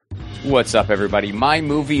What's up, everybody? My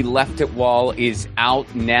movie, Left It Wall, is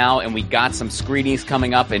out now, and we got some screenings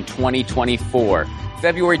coming up in 2024.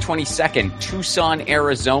 February 22nd, Tucson,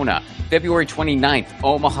 Arizona. February 29th,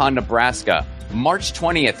 Omaha, Nebraska. March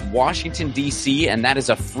 20th, Washington, D.C., and that is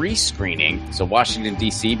a free screening. So Washington,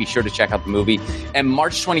 D.C., be sure to check out the movie. And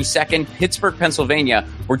March 22nd, Pittsburgh, Pennsylvania,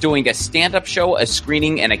 we're doing a stand-up show, a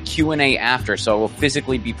screening, and a Q&A after, so I will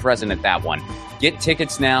physically be present at that one. Get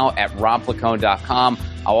tickets now at robplacone.com.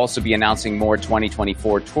 I'll also be announcing more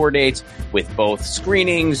 2024 tour dates with both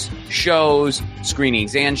screenings, shows,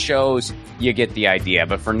 screenings and shows. You get the idea.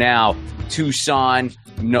 But for now, Tucson,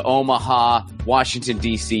 Omaha, Washington,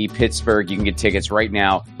 D.C., Pittsburgh. You can get tickets right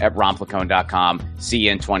now at romplacone.com. See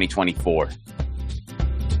you in 2024.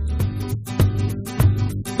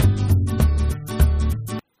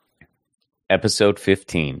 Episode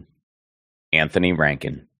 15, Anthony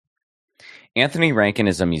Rankin. Anthony Rankin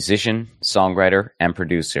is a musician, songwriter, and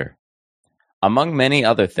producer. Among many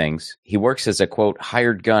other things, he works as a, quote,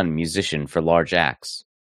 hired gun musician for large acts.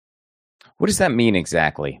 What does that mean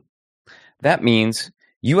exactly? That means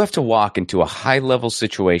you have to walk into a high-level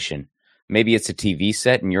situation. Maybe it's a TV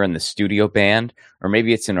set and you're in the studio band, or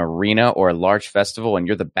maybe it's an arena or a large festival and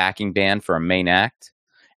you're the backing band for a main act.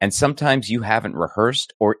 And sometimes you haven't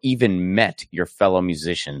rehearsed or even met your fellow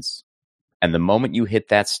musicians. And the moment you hit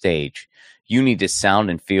that stage, you need to sound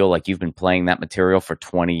and feel like you've been playing that material for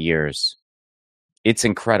 20 years. It's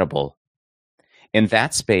incredible. In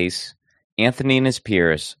that space, Anthony and his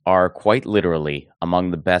peers are quite literally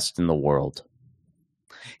among the best in the world.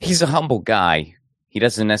 He's a humble guy. He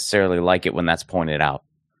doesn't necessarily like it when that's pointed out,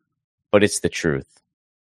 but it's the truth.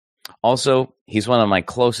 Also, he's one of my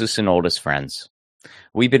closest and oldest friends.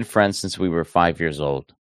 We've been friends since we were 5 years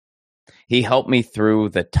old. He helped me through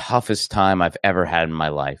the toughest time I've ever had in my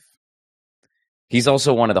life. He's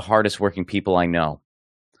also one of the hardest working people I know.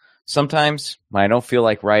 Sometimes when I don't feel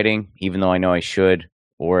like writing, even though I know I should,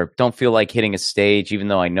 or don't feel like hitting a stage, even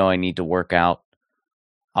though I know I need to work out,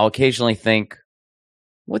 I'll occasionally think,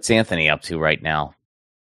 what's Anthony up to right now?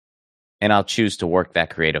 And I'll choose to work that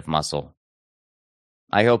creative muscle.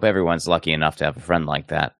 I hope everyone's lucky enough to have a friend like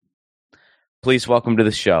that. Please welcome to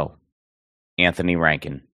the show, Anthony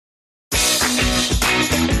Rankin.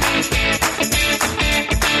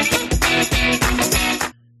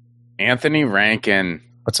 Anthony Rankin.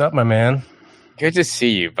 What's up, my man? Good to see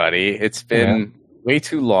you, buddy. It's been way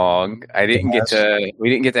too long. We didn't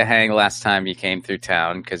get to hang last time you came through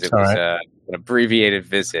town because it was an abbreviated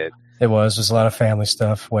visit. It was. There's a lot of family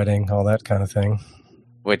stuff, wedding, all that kind of thing.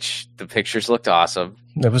 Which the pictures looked awesome.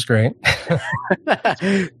 It was great.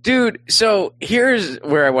 Dude, so here's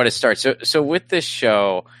where I want to start. So with this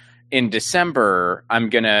show, in December, I'm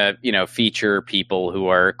going to, feature people who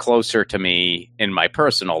are closer to me in my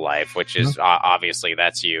personal life, which is obviously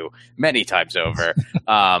that's you many times over.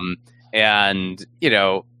 And,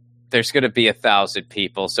 there's going to be 1,000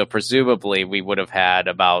 people. So presumably we would have had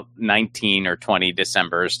about 19 or 20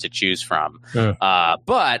 Decembers to choose from.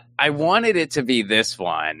 But I wanted it to be this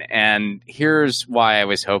one. And here's why I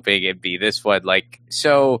was hoping it'd be this one.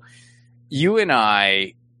 So you and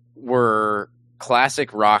I were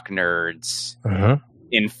classic rock nerds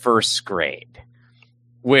in first grade,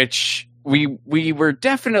 which we were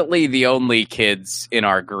definitely the only kids in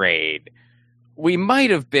our grade. We might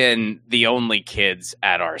have been the only kids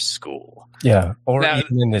at our school. Yeah, or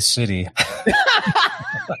even in the city.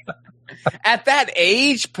 At that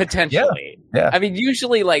age, potentially. Yeah. I mean,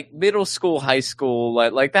 usually middle school, high school,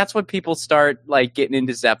 like that's when people start getting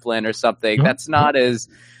into Zeppelin or something. That's not as...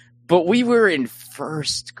 But we were in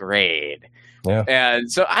first grade. Yeah.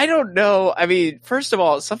 And so I don't know. I mean, first of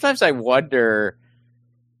all, sometimes I wonder...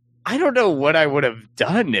 I don't know what I would have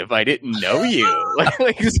done if I didn't know you.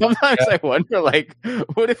 Sometimes I wonder,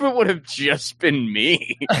 what if it would have just been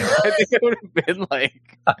me? I think it would have been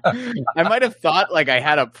I might have thought I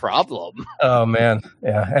had a problem. Oh man,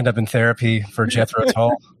 yeah. End up in therapy for Jethro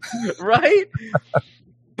Tull, right?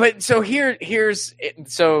 But so here's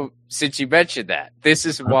since you mentioned that, this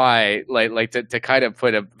is why to kind of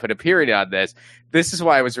put a period on this. This is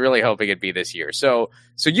why I was really hoping it'd be this year. So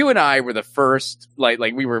you and I were the first,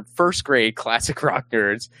 we were first grade classic rock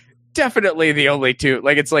nerds. Definitely the only two.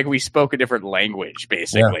 It's we spoke a different language,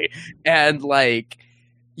 basically. Yeah. And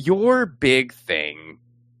your big thing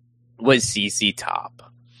was ZZ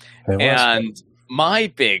Top. And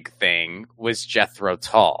my big thing was Jethro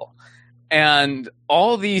Tull. And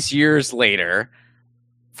all these years later,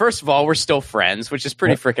 first of all, we're still friends, which is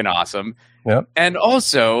pretty freaking awesome. Yep. And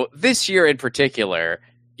also, this year in particular,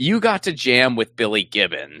 you got to jam with Billy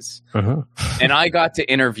Gibbons, and I got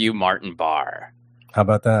to interview Martin Barr. How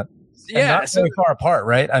about that? And not very far apart,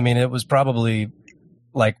 right? I mean, it was probably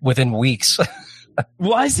like within weeks.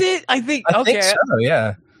 Was it? I think so,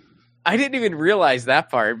 yeah. I didn't even realize that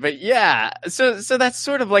part, but yeah. So that's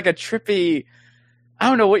sort of like a trippy, I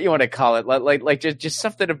don't know what you want to call it. Like just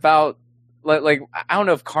something about like I don't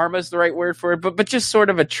know if karma's the right word for it, but just sort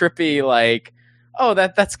of a trippy, like, oh,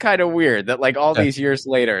 that's kind of weird that like all these years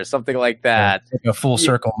later, something like that. Like a full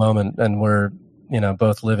circle moment, and we're,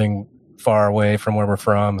 both living far away from where we're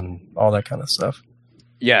from and all that kind of stuff.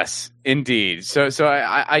 Yes, indeed. So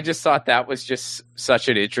I just thought that was just such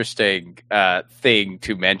an interesting thing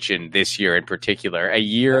to mention this year in particular, a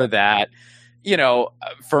year that,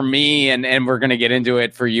 for me, and we're going to get into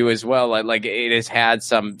it for you as well, like it has had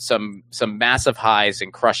some massive highs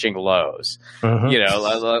and crushing lows.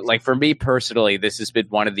 Like for me personally, this has been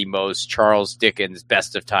one of the most Charles Dickens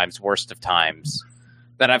best of times, worst of times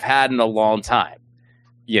that I've had in a long time,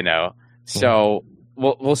 So,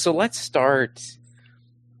 so let's start.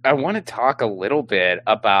 I want to talk a little bit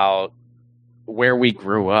about where we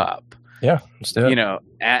grew up. Yeah, let's do it.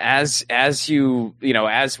 As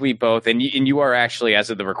we both, and you are actually, as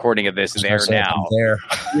of the recording of this, there now.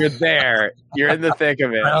 You're there. You're in the thick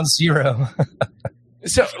of it. Ground zero.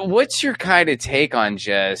 So what's your kind of take on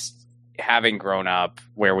just having grown up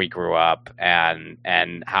where we grew up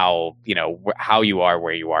and how, how you are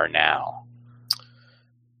where you are now?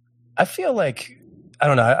 I feel like, I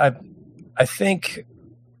don't know. I think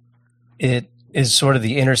it is sort of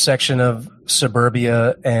the intersection of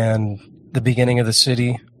suburbia and the beginning of the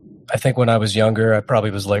city. I think when I was younger, I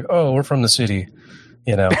probably was like, "Oh, we're from the city,"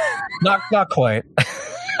 not quite,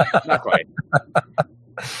 not quite.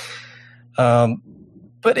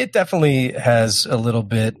 But it definitely has a little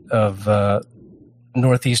bit of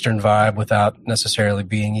northeastern vibe without necessarily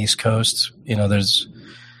being East Coast. There's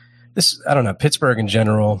this. I don't know. Pittsburgh in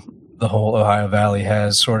general, the whole Ohio Valley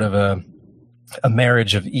has sort of a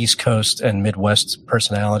marriage of East Coast and Midwest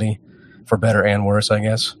personality, for better and worse, I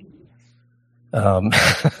guess. And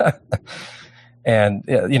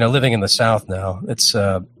living in the South now, it's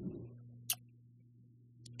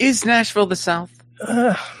is Nashville the South?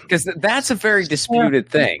 Because that's a very disputed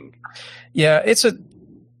thing. Yeah, it's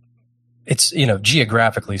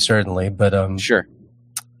geographically certainly, but sure,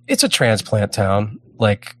 it's a transplant town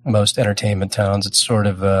like most entertainment towns. It's sort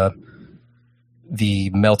of the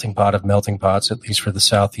melting pot of melting pots, at least for the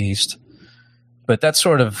Southeast. But that's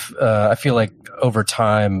sort of, I feel like over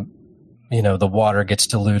time, the water gets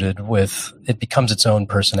diluted it becomes its own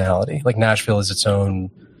personality. Like Nashville is its own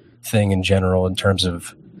thing in general in terms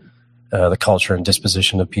of the culture and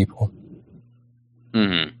disposition of people.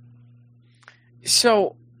 Mm-hmm.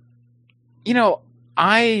 So,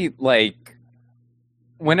 I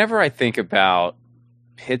whenever I think about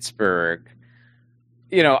Pittsburgh,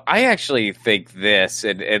 I actually think this,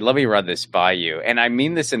 and let me run this by you, and I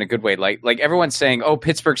mean this in a good way. Like everyone's saying, "Oh,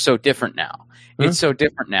 Pittsburgh's so different now. Mm-hmm. It's so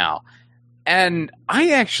different now," and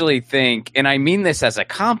I actually think, and I mean this as a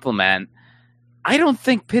compliment, I don't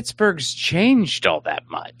think Pittsburgh's changed all that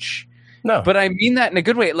much. No, but I mean that in a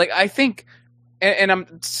good way. Like I think, and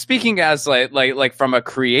I'm speaking as like from a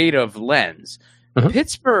creative lens. Mm-hmm.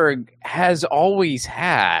 Pittsburgh has always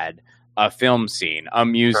had a film scene, a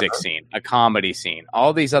music scene, a comedy scene,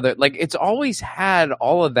 all these other, it's always had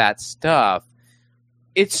all of that stuff.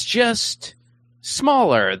 It's just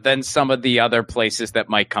smaller than some of the other places that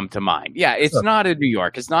might come to mind. Yeah, it's not in New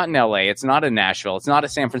York. It's not in LA. It's not in Nashville. It's not in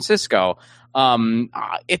San Francisco.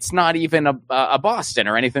 It's not even a Boston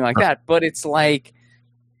or anything like that. But it's like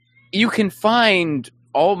you can find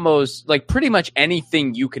almost pretty much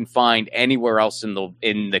anything you can find anywhere else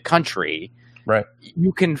in the country. Right.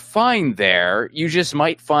 You can find there. You just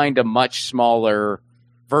might find a much smaller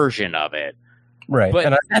version of it. Right.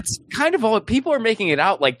 But that's kind of all. People are making it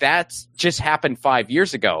out like that's just happened 5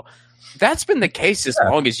 years ago. That's been the case as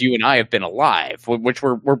long as you and I have been alive, which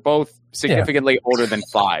we're both significantly older than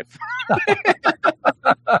 5. Yeah,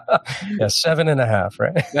 7.5,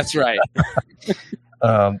 right? That's right.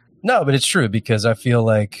 No, but it's true because I feel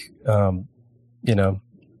like,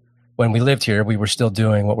 when we lived here, we were still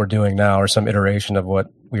doing what we're doing now, or some iteration of what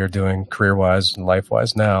we are doing career-wise and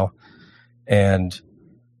life-wise now, and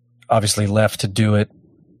obviously left to do it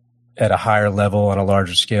at a higher level on a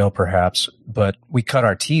larger scale, perhaps. But we cut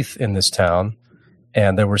our teeth in this town,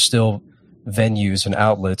 and there were still venues and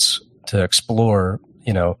outlets to explore,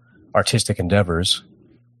 artistic endeavors.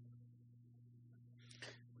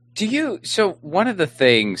 So one of the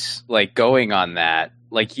things, going on that,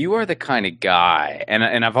 you are the kind of guy,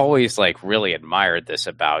 and I've always really admired this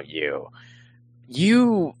about you.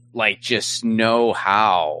 You just know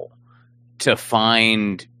how to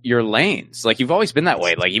find your lanes. Like, you've always been that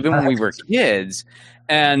way. Like, even when we were kids,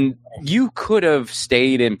 and you could have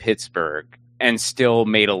stayed in Pittsburgh and still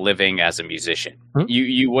made a living as a musician.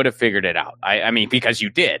 You would have figured it out. I mean, because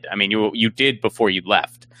you did. I mean, you did before you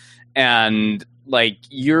left. And like,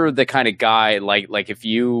 you're the kind of guy, like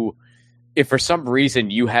if for some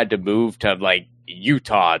reason you had to move to like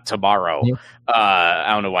Utah tomorrow,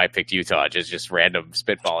 I don't know why I picked Utah, just random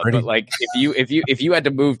spitballing, but like if you had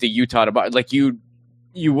to move to Utah tomorrow, like you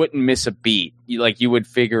wouldn't miss a beat. You would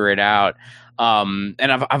figure it out. And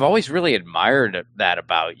I've always really admired that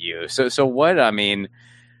about you. So what, I mean,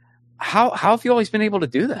 how have you always been able to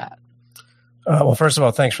do that? Well, first of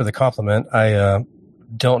all, thanks for the compliment. I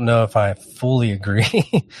don't know if I fully agree.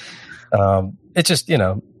 It's just,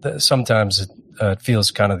 sometimes it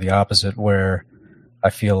feels kind of the opposite, where I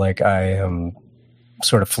feel like I am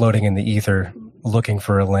sort of floating in the ether looking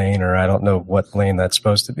for a lane, or I don't know what lane that's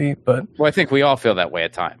supposed to be. But well, I think we all feel that way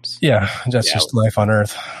at times. Yeah, that's just life on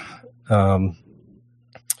Earth.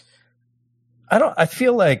 I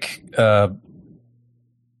feel like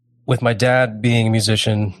with my dad being a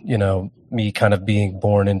musician, me kind of being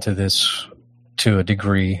born into this to a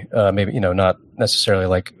degree, maybe, not necessarily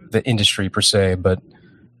like the industry per se, but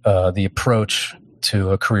the approach to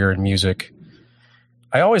a career in music.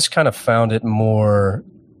 I always kind of found it more,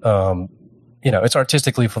 it's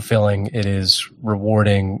artistically fulfilling. It is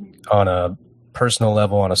rewarding on a personal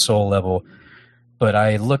level, on a soul level. But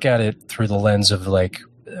I look at it through the lens of like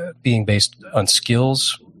being based on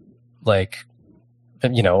skills, like,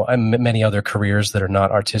 many other careers that are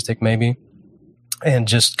not artistic maybe. And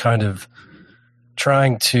just kind of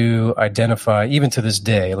trying to identify, even to this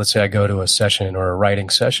day, let's say I go to a session or a writing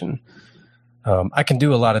session, I can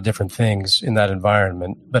do a lot of different things in that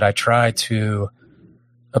environment, but I try to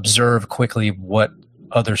observe quickly what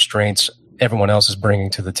other strengths everyone else is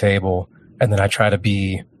bringing to the table. And then I try to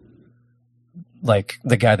be like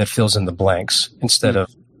the guy that fills in the blanks instead of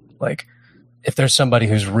like, if there's somebody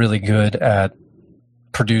who's really good at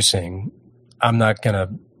producing, I'm not going to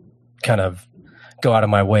kind of go out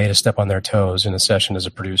of my way to step on their toes in a session as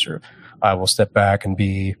a producer. I will step back and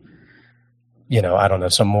be, I don't know,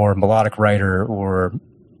 some more melodic writer or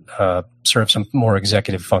serve some more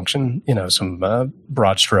executive function, some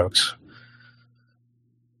broad strokes.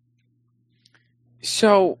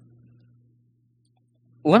 So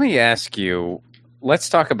let me ask you, let's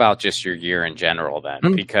talk about just your year in general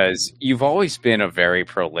then, because you've always been a very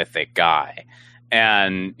prolific guy.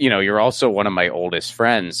 And, you're also one of my oldest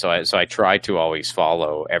friends. So I try to always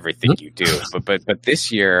follow everything you do. But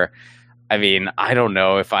this year, I mean, I don't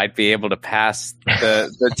know if I'd be able to pass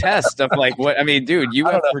the test of like what, I mean, dude, you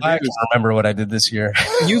have produced. I can remember what I did this year.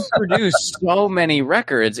 You've produced so many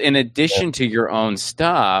records in addition to your own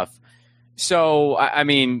stuff. So, I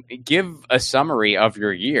mean, give a summary of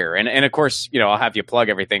your year. And of course, I'll have you plug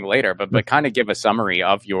everything later, but kind of give a summary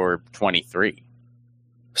of your 23.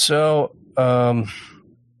 So,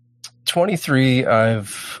 23, I'd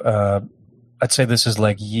say this is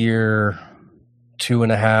like year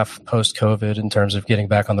 2.5 post-COVID in terms of getting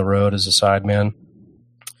back on the road as a sideman.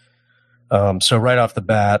 So right off the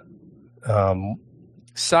bat,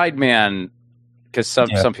 sideman, because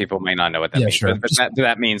some people may not know what that means. Sure. But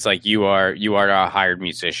that means like you are a hired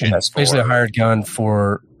musician. Yes, basically a hired gun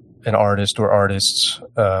for an artist or artists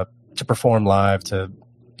to perform live. To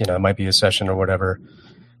it might be a session or whatever,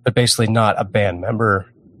 but basically not a band member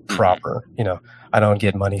proper. I don't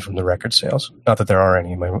get money from the record sales. Not that there are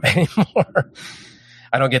any anymore.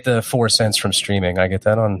 I don't get the 4 cents from streaming. I get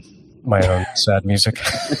that on my own sad music.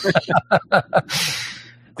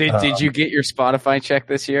 Did you get your Spotify check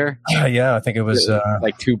this year? Yeah, I think it was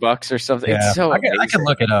like $2 or something. Yeah, it's so I can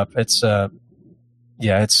look it up. It's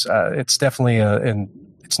it's definitely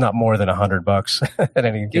it's not more than $100 at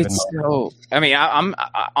any given moment. So, I mean, I'm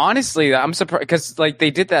honestly surprised because like they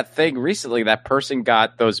did that thing recently. That person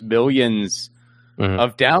got those millions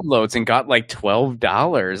of downloads and got like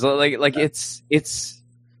 $12. Like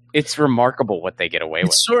it's remarkable what they get away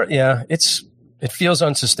with. It feels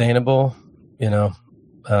unsustainable.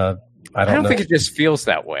 I don't think it just feels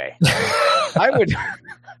that way. I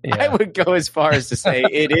would go as far as to say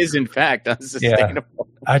it is in fact unsustainable.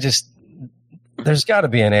 Yeah. There's got to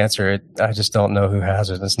be an answer. I just don't know who has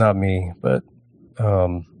it. It's not me, but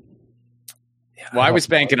I was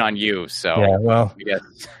banking on you, so yeah. Well,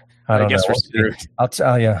 I guess we're screwed. I'll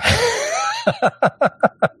tell you.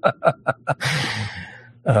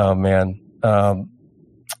 Oh man.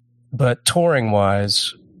 But touring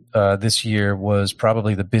wise, this year was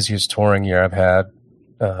probably the busiest touring year I've had,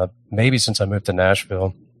 maybe since I moved to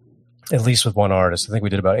Nashville, at least with one artist. I think we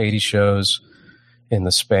did about 80 shows in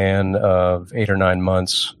the span of 8 or 9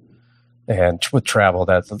 months. And with travel,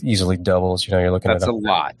 that easily doubles. You know, you're looking That's at a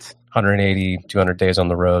lot. 180, 200 days on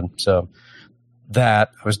the road. So I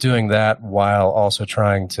was doing that while also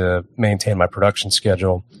trying to maintain my production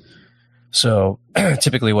schedule. So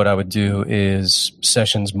typically what I would do is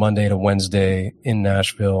sessions Monday to Wednesday in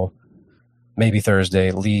Nashville, maybe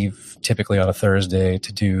Thursday, leave typically on a Thursday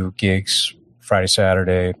to do gigs Friday,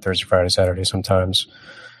 Saturday, Thursday, Friday, Saturday sometimes.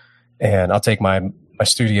 And I'll take my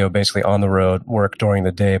studio basically on the road, work during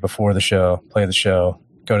the day before the show, play the show,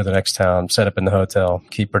 go to the next town, set up in the hotel,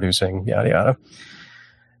 keep producing, yada,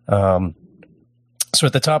 yada. So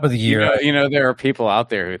at the top of the year... You know, there are people out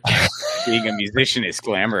there who think being a musician is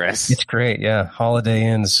glamorous. It's great, yeah. Holiday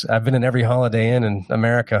Inns. I've been in every Holiday Inn in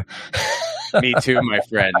America. Me too, my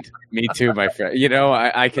friend. Me too, my friend. You know,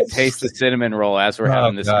 I can taste the cinnamon roll as we're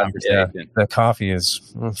having this conversation. Yeah. The coffee is...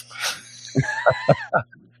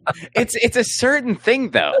 It's a certain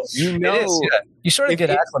thing, though. You know, it is, yeah. You sort of get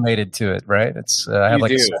acclimated to it, right? It's I have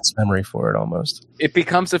like a sense memory for it almost. It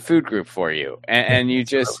becomes a food group for you, and you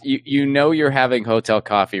just you know you're having hotel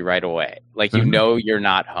coffee right away. Like you know you're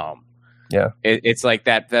not home. Yeah, it's like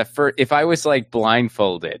that. If I was like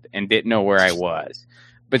blindfolded and didn't know where I was,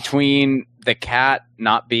 between the cat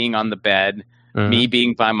not being on the bed, me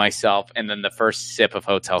being by myself, and then the first sip of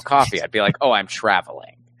hotel coffee, I'd be like, oh, I'm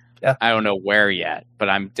traveling. Yeah. I don't know where yet, but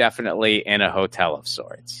I'm definitely in a hotel of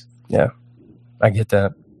sorts. Yeah, I get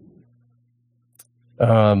that.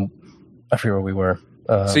 I forget where we were.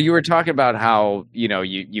 So you were talking about how, you know,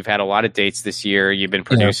 you've had a lot of dates this year. You've been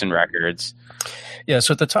producing records. Yeah,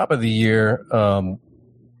 so at the top of the year,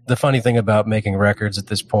 the funny thing about making records at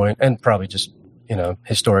this point, and probably just, you know,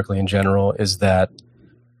 historically in general, is that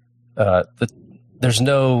there's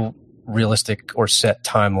no realistic or set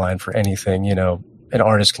timeline for anything, you know. An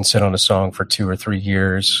artist can sit on a song for 2 or 3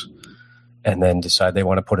 years and then decide they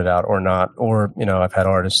want to put it out or not. Or, you know, I've had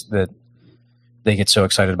artists that they get so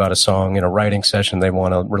excited about a song in a writing session, they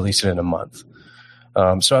want to release it in a month.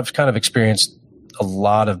 So I've kind of experienced a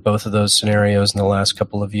lot of both of those scenarios in the last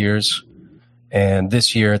couple of years. And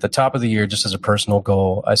this year, at the top of the year, just as a personal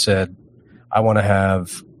goal, I said, I want to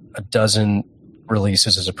have a dozen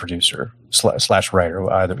releases as a producer slash writer.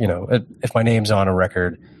 Either, you know, if my name's on a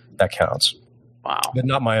record, that counts. Wow. But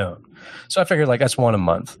not my own. So I figured like that's one a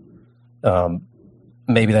month.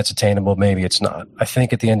 Maybe that's attainable. Maybe it's not. I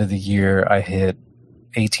think at the end of the year, I hit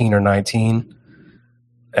 18 or 19.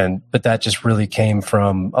 But that just really came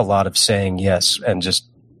from a lot of saying yes and just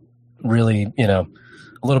really, you know,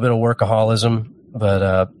 a little bit of workaholism.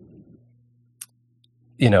 But,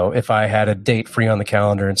 you know, if I had a date free on the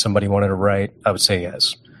calendar and somebody wanted to write, I would say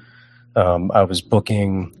yes. I was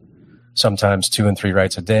booking sometimes 2 and 3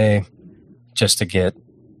 writes a day, just to get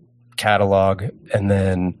catalog. And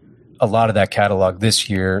then a lot of that catalog this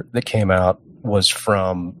year that came out was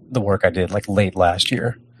from the work I did like late last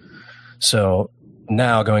year. So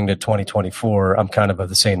now going to 2024, I'm kind of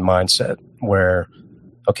the same mindset where,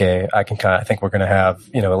 okay, I think we're going to have,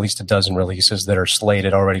 you know, at least a dozen releases that are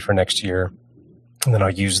slated already for next year. And then I'll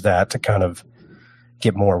use that to kind of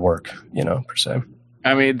get more work, you know, per se.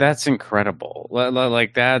 I mean, that's incredible.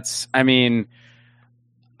 Like that's, I mean,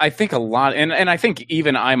 I think a lot, and I think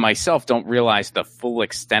even I myself don't realize the full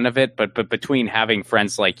extent of it, but between having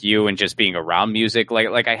friends like you and just being around music,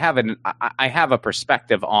 like I have a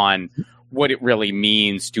perspective on what it really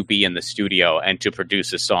means to be in the studio and to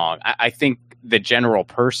produce a song. I think the general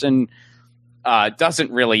person doesn't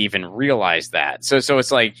really even realize that. So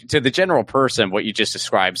it's like, to the general person, what you just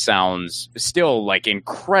described sounds still like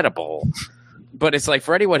incredible, but it's like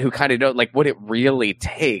for anyone who kind of knows like what it really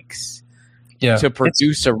takes. Yeah, to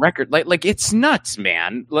produce a record, like it's nuts,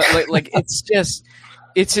 man. Like it's just,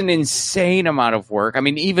 it's an insane amount of work. I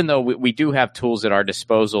mean, even though we do have tools at our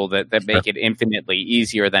disposal that make it infinitely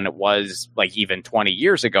easier than it was like even 20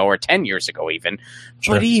 years ago or 10 years ago even.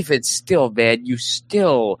 Sure. But even still, man, you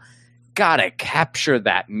still gotta capture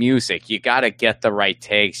that music. You gotta get the right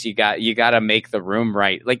takes. You gotta make the room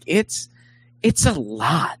right. Like it's a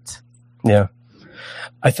lot. Yeah,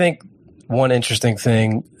 I think one interesting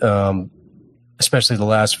thing, especially the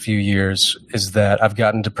last few years, is that I've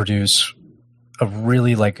gotten to produce a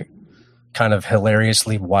really like kind of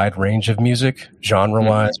hilariously wide range of music,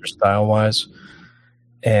 genre-wise or style-wise.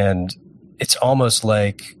 And it's almost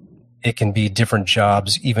like it can be different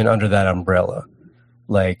jobs even under that umbrella.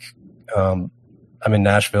 Like, I'm in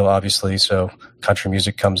Nashville, obviously, so country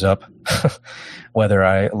music comes up, whether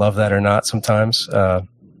I love that or not sometimes.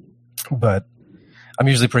 But I'm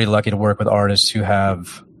usually pretty lucky to work with artists who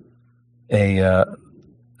have a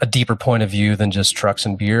deeper point of view than just trucks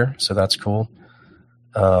and beer, so that's cool.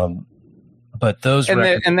 But those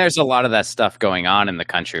records, there's a lot of that stuff going on in the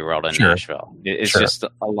country world in Nashville. It's just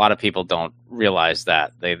a lot of people don't realize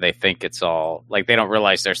that. They think it's all like, they don't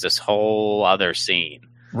realize there's this whole other scene.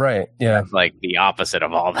 Right. Yeah. That's like the opposite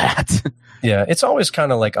of all that. Yeah. It's always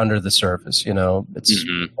kind of like under the surface, you know. It's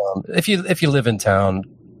if you live in town,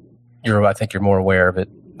 I think you're more aware of it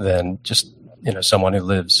than just, you know, someone who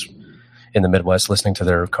lives in the Midwest listening to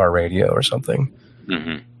their car radio or something.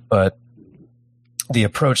 Mm-hmm. But the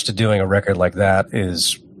approach to doing a record like that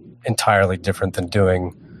is entirely different than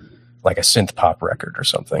doing like a synth pop record or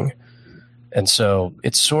something. And so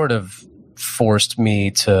it sort of forced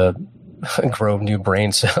me to grow new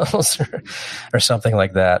brain cells or something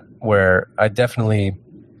like that, where I definitely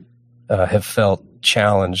have felt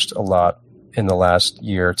challenged a lot in the last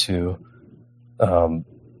year or two, and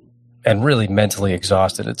really mentally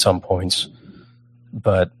exhausted at some points.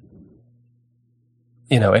 But,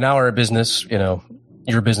 you know, in our business, you know,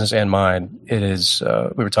 your business and mine, it is,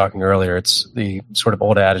 we were talking earlier, it's the sort of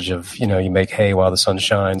old adage of, you know, you make hay while the sun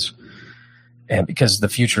shines. And because the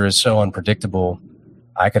future is so unpredictable,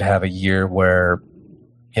 I could have a year where,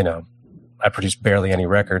 you know, I produce barely any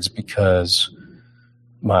records because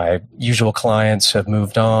my usual clients have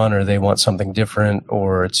moved on, or they want something different,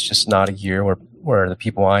 or it's just not a year where the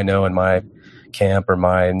people I know in my camp or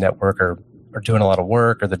my network are doing a lot of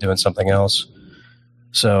work, or they're doing something else.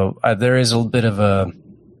 So there is a bit of a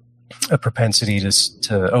propensity to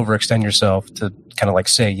overextend yourself, to kind of like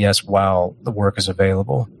say yes while the work is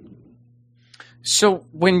available. So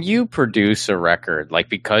when you produce a record, like,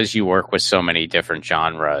 because you work with so many different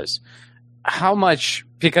genres, how much,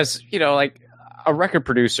 because, you know, like a record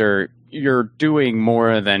producer, you're doing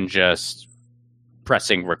more than just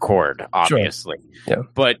pressing record, obviously. Sure. Yeah.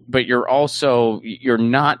 But you're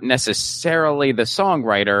not necessarily the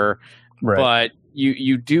songwriter, right. But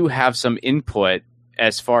you do have some input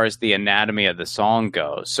as far as the anatomy of the song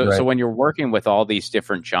goes. So, right. So when you're working with all these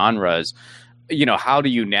different genres, you know, how do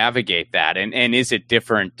you navigate that? And is it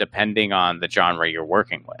different depending on the genre you're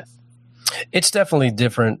working with? It's definitely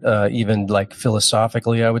different, even like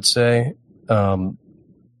philosophically, I would say. I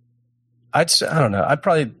don't know. I'd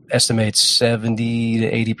probably estimate 70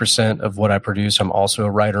 to 80% of what I produce, I'm also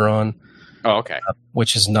a writer on. Oh, okay.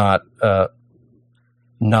 Which is not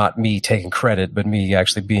me taking credit, but me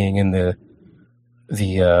actually being in the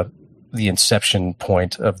inception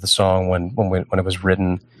point of the song when it was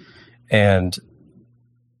written. And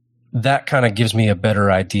that kind of gives me a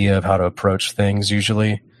better idea of how to approach things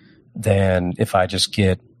usually than if I just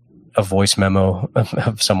get a voice memo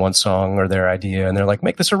of someone's song or their idea and they're like,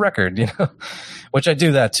 make this a record, you know, which I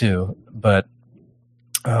do that too. But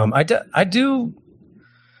I do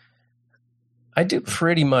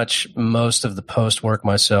pretty much most of the post work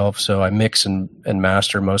myself. So I mix and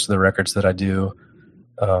master most of the records that I do.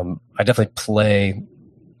 I definitely play,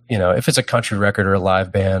 you know, if it's a country record or a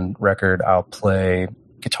live band record, I'll play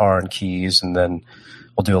guitar and keys, and then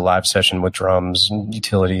we'll do a live session with drums and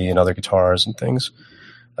utility and other guitars and things.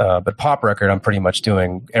 But pop record, I'm pretty much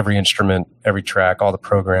doing every instrument, every track, all the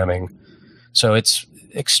programming. So it's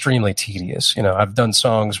extremely tedious. You know, I've done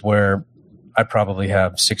songs where I probably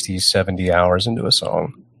have 60, 70 hours into a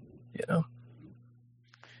song, you know.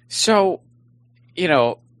 So, you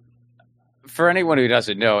know, for anyone who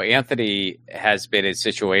doesn't know, Anthony has been in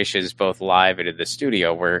situations both live and in the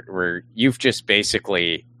studio where you've just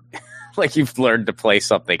basically like you've learned to play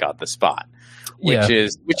something on the spot, which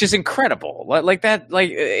is incredible. Like that, like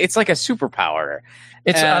it's like a superpower.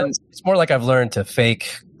 It's more like I've learned to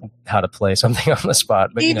fake how to play something on the spot.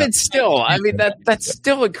 But even, you know, still, I mean, that's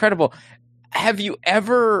still incredible. Have you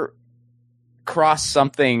ever crossed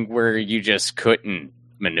something where you just couldn't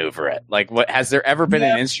maneuver it? Like, what has there ever been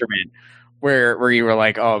an instrument where you were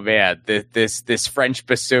like, oh man, this French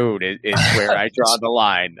bassoon is where I draw the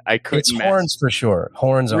line. I couldn't. It's horns for sure.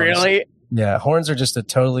 Horns, really? Honestly. Yeah, horns are just a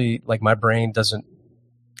totally, like, my brain doesn't.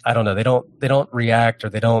 I don't know. They don't react, or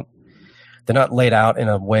they're not laid out in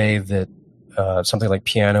a way that something like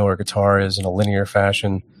piano or guitar is in a linear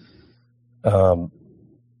fashion.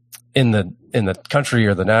 In the country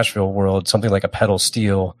or the Nashville world, something like a pedal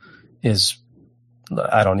steel is,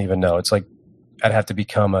 I don't even know. It's like I'd have to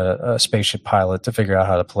become a spaceship pilot to figure out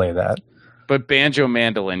how to play that. But banjo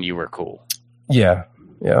mandolin, you were cool. Yeah.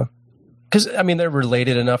 Because I mean, they're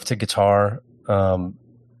related enough to guitar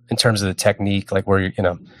in terms of the technique, like where you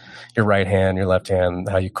know your right hand, your left hand,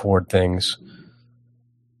 how you chord things.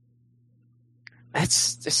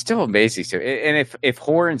 That's still amazing too. And if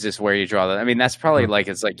horns is where you draw that, I mean, that's probably like,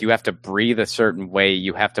 it's like you have to breathe a certain way.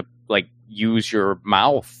 You have to like use your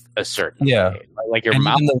mouth a certain way. Like your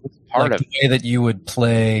mouth is part of the way that you would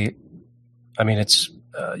play. I mean, it's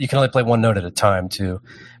you can only play one note at a time too,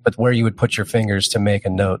 but where you would put your fingers to make a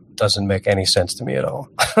note doesn't make any sense to me at all.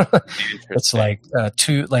 It's like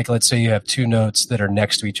let's say you have two notes that are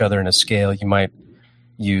next to each other in a scale. You might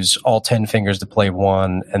use all 10 fingers to play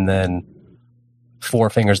one and then 4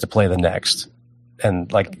 fingers to play the next.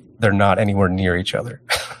 And like, they're not anywhere near each other.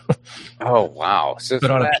 Oh, wow.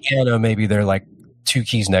 But on a piano, maybe they're like 2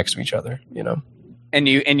 keys next to each other, And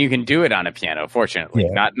you can do it on a piano, fortunately.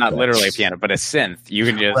 Yeah, not literally a piano, but a synth. You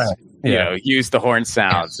can just use the horn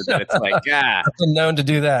sounds. And then it's like, I've been known to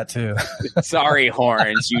do that too. Sorry,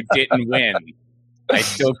 horns, you didn't win. I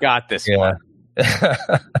still got this one.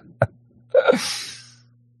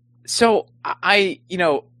 So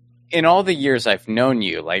in all the years I've known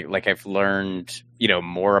you, like I've learned,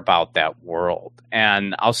 more about that world.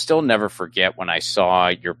 And I'll still never forget when I saw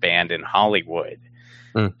your band in Hollywood.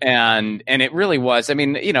 And it really was, I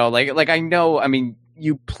mean, I know, I mean,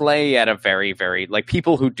 you play at a very, very, like,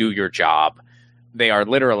 people who do your job, they are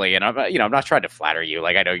literally, and I'm not trying to flatter you.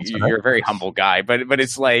 Like, I know you're a very humble guy, but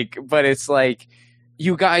it's like,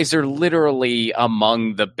 you guys are literally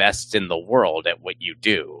among the best in the world at what you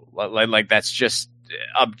do. Like that's just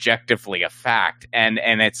objectively a fact. And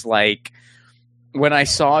it's like, when I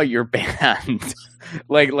saw your band,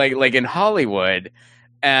 like in Hollywood,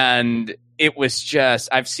 and it was just,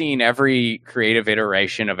 I've seen every creative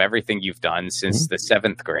iteration of everything you've done since the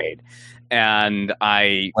 7th grade. And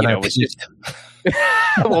I was just,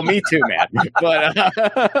 well, me too, man.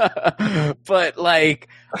 But like,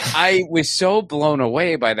 I was so blown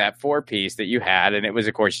away by that 4-piece that you had. And it was,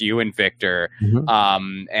 of course, you and Victor,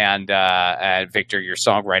 and Victor, your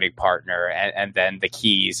songwriting partner, and then the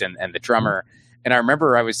keys and the drummer. And I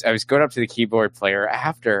remember I was going up to the keyboard player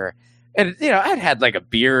after, and I'd had like a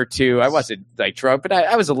beer or two. I wasn't like drunk, but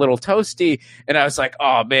I was a little toasty. And I was like,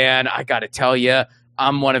 oh man, I got to tell you,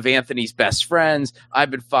 I'm one of Anthony's best friends. I've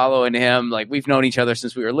been following him. Like, we've known each other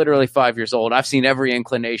since we were literally 5 years old. I've seen every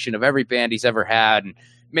inclination of every band he's ever had. And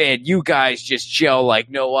man, you guys just gel like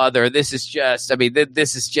no other. This is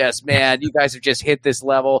just, man, you guys have just hit this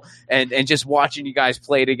level. And just watching you guys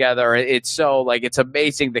play together, it's so, like, it's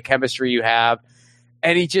amazing the chemistry you have.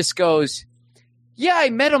 And he just goes, yeah, I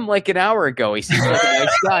met him like an hour ago. He seems like a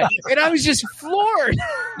nice guy. And I was just floored.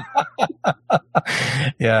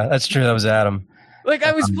 Yeah, that's true. That was Adam. Like,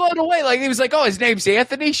 I was blown away. Like, he was like, oh, his name's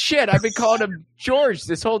Anthony? Shit, I've been calling him George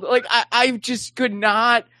this whole... Like, I just could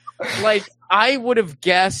not... Like, I would have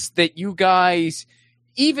guessed that you guys,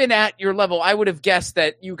 even at your level, I would have guessed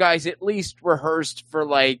that you guys at least rehearsed for,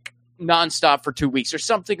 like, nonstop for 2 weeks or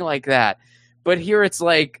something like that. But here it's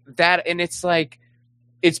like that, and it's like...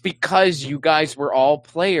 It's because you guys were all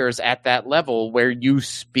players at that level where you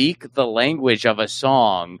speak the language of a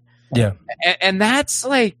song. Yeah. And that's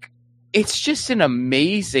like... It's just an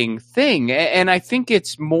amazing thing. And I think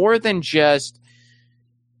it's more than just,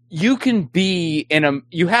 you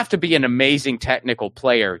have to be an amazing technical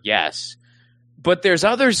player. Yes. But there's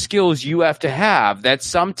other skills you have to have that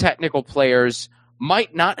some technical players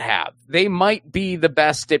might not have. They might be the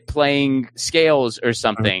best at playing scales or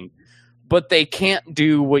something, but they can't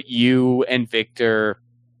do what you and Victor,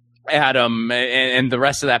 Adam, and the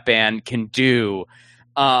rest of that band can do.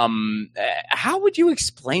 How would you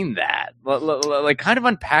explain that? Like, kind of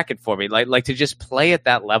unpack it for me. Like to just play at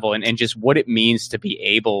that level and just what it means to be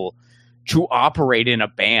able to operate in a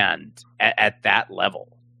band at that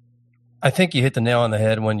level. I think you hit the nail on the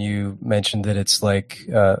head when you mentioned that it's like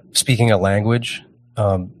speaking a language,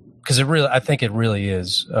 because I think it really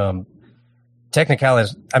is.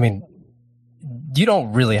 Technicalities. I mean, you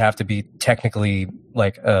don't really have to be technically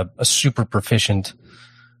like a super proficient,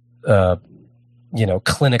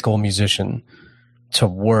 clinical musician to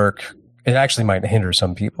work. It actually might hinder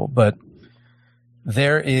some people, but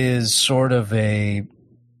there is sort of I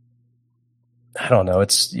don't know,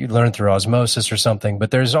 you learn through osmosis or something,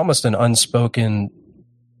 but there's almost an unspoken,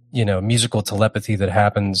 musical telepathy that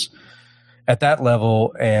happens at that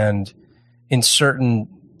level. And in certain,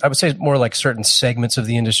 I would say more like certain segments of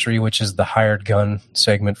the industry, which is the hired gun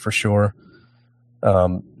segment for sure.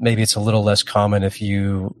 Maybe it's a little less common if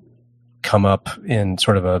you come up in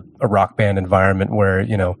sort of a rock band environment where,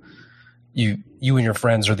 you and your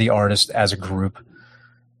friends are the artist as a group.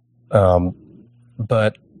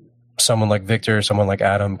 But someone like Victor, someone like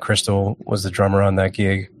Adam, Crystal was the drummer on that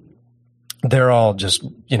gig. They're all just,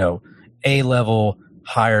 A-level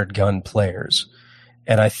hired gun players.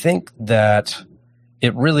 And I think that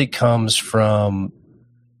it really comes from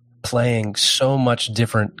playing so much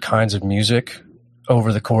different kinds of music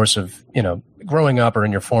over the course of, growing up or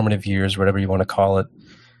in your formative years, whatever you want to call it.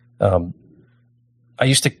 I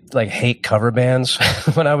used to hate cover bands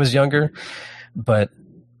when I was younger, but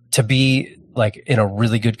to be like in a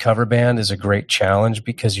really good cover band is a great challenge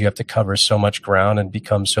because you have to cover so much ground and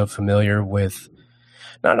become so familiar with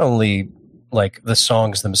not only like the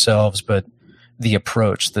songs themselves, but the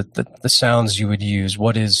approach, the sounds you would use,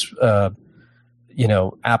 what is,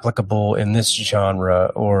 applicable in this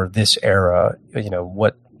genre or this era,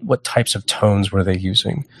 what types of tones were they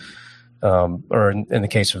using? Or in the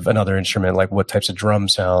case of another instrument, like what types of drum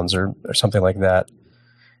sounds or something like that.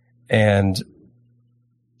 And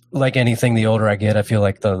like anything, the older I get, I feel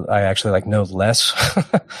like I actually like know less.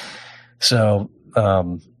 So,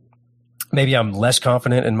 maybe I'm less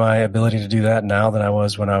confident in my ability to do that now than I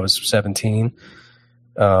was when I was 17.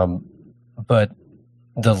 But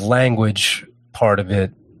the language part of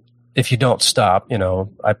it, if you don't stop,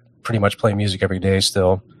 I pretty much play music every day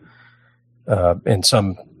still, in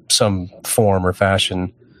some form or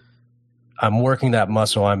fashion. I'm working that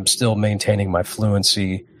muscle. I'm still maintaining my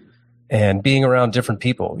fluency and being around different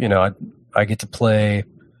people. I get to play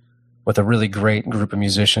with a really great group of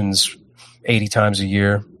musicians 80 times a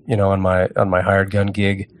year, on my hired gun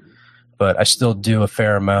gig, but I still do a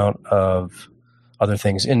fair amount of other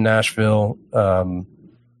things in Nashville,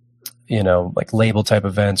 like label type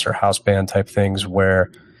events or house band type things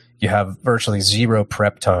where you have virtually zero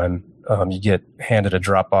prep time. You get handed a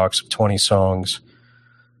Dropbox of 20 songs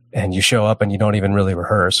and you show up and you don't even really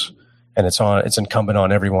rehearse. And it's incumbent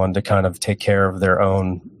on everyone to kind of take care of their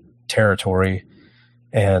own territory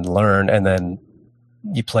and learn. And then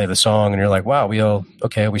you play the song and you're like, wow, we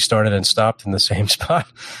started and stopped in the same spot,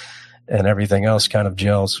 and everything else kind of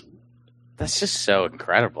gels. That's just so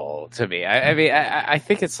incredible to me. I mean, I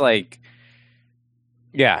think it's like,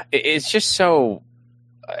 yeah, it's just so,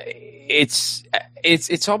 it's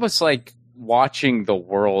almost like watching the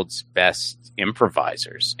world's best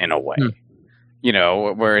improvisers in a way,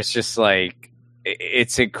 where it's just like,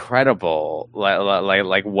 it's incredible,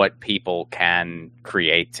 like what people can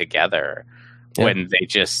create together when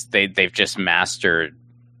they've just mastered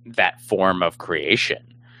that form of creation.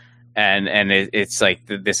 And it's like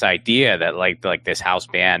this idea that like this house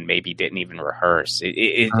band maybe didn't even rehearse.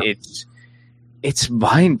 It's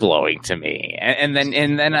mind blowing to me. And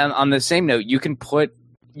then on the same note, you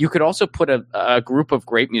could also put a group of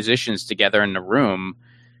great musicians together in a room,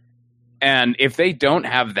 and if they don't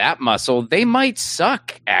have that muscle, they might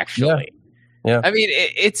suck. Actually, yeah. I mean,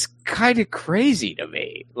 it's kind of crazy to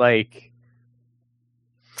me. Like,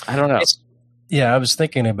 I don't know. I was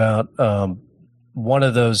thinking about one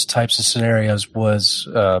of those types of scenarios was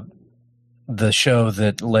the show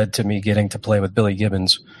that led to me getting to play with Billy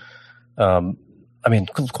Gibbons. I mean,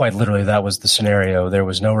 quite literally, that was the scenario. There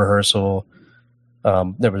was no rehearsal.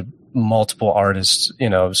 There were multiple artists,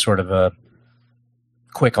 sort of a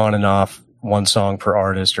quick on and off, one song per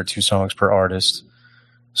artist or two songs per artist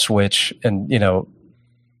switch. And,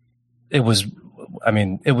 it was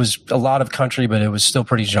a lot of country, but it was still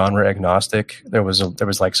pretty genre agnostic. There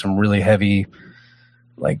was like some really heavy,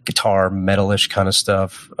 like guitar metalish kind of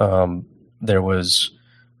stuff. There was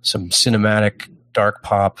some cinematic dark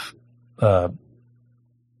pop,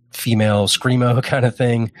 female screamo kind of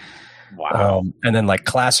thing. Wow. And then like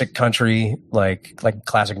classic country, like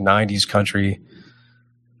classic 90s country.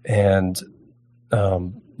 And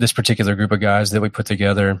this particular group of guys that we put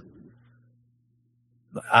together,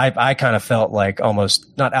 I kind of felt like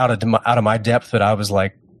almost not out of my depth, but I was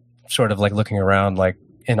like sort of like looking around like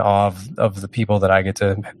in awe of the people that I get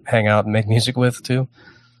to hang out and make music with too.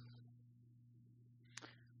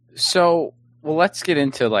 So, well, let's get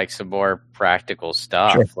into like some more practical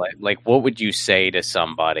stuff. Sure. Like what would you say to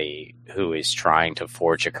somebody who is trying to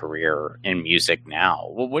forge a career in music now?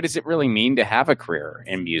 Well, what does it really mean to have a career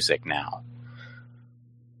in music now?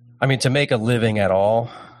 I mean, to make a living at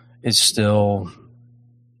all is still,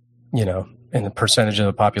 in the percentage of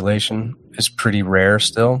the population is pretty rare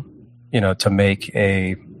still, to make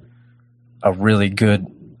a really good,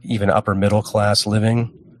 even upper middle class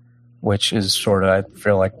living, which is sort of, I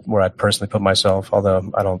feel like where I'd personally put myself,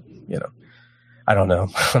 although I don't know.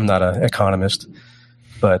 I'm not an economist,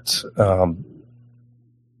 but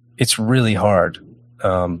it's really hard.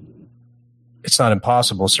 It's not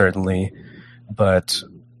impossible, certainly, but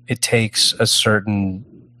it takes a certain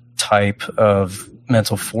type of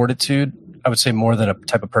mental fortitude. I would say more than a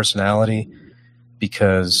type of personality,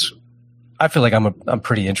 because I feel like I'm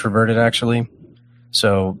pretty introverted actually.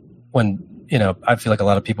 So when, I feel like a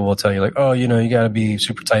lot of people will tell you like, oh, you got to be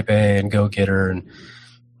super type A and go getter. And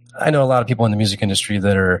I know a lot of people in the music industry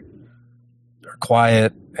that are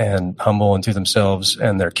quiet and humble and to themselves,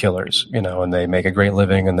 and they're killers, and they make a great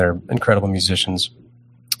living and they're incredible musicians.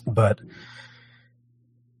 But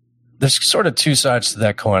there's sort of two sides to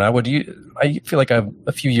that coin. I feel like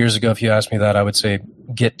a few years ago, if you asked me that, I would say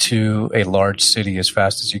get to a large city as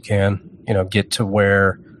fast as you can. Get to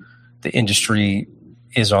where the industry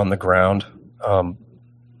is on the ground,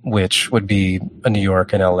 which would be a New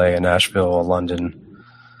York, an LA, a Nashville, a London,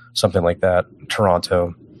 something like that,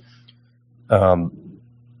 Toronto.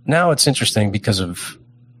 Now it's interesting because of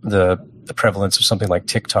the prevalence of something like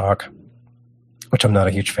TikTok, which I'm not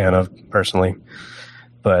a huge fan of personally.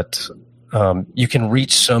 But you can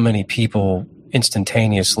reach so many people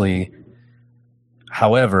instantaneously.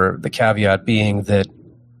 However, the caveat being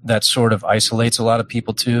that sort of isolates a lot of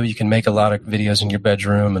people too. You can make a lot of videos in your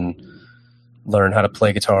bedroom and learn how to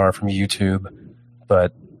play guitar from YouTube.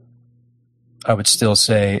 But I would still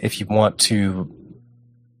say if you want to,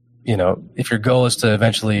 if your goal is to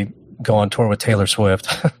eventually go on tour with Taylor Swift,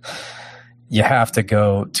 you have to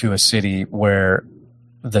go to a city where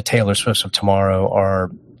the Taylor Swifts of tomorrow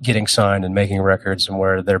are getting signed and making records and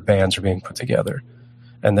where their bands are being put together.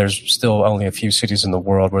 And there's still only a few cities in the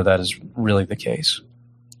world where that is really the case.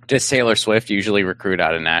 Does Taylor Swift usually recruit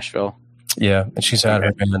out of Nashville? Yeah, and she's had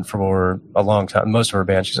her band for a long time. Most of her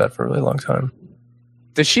band she's had for a really long time.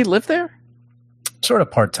 Does she live there? Sort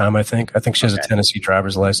of part-time, I think. I think she has a Tennessee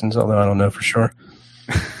driver's license, although I don't know for sure.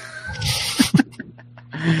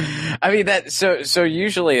 I mean, so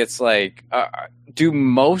usually it's like, do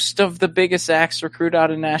most of the biggest acts recruit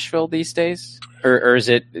out of Nashville these days? Or is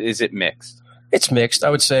it mixed? It's mixed. I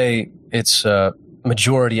would say it's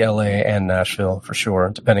majority LA and Nashville for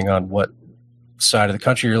sure, depending on what side of the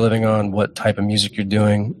country you're living on, what type of music you're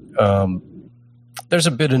doing. There's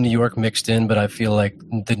a bit of New York mixed in, but I feel like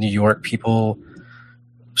the New York people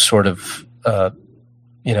sort of,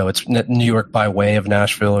 it's New York by way of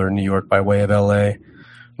Nashville or New York by way of LA.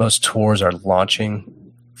 Most tours are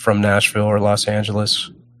launching from Nashville or Los Angeles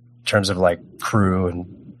in terms of like crew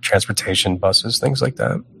and transportation, buses, things like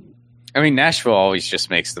that. I mean, Nashville always just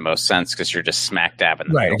makes the most sense because you're just smack dab in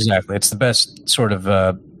the middle. Exactly. It's the best sort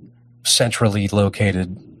of centrally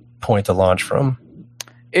located point to launch from.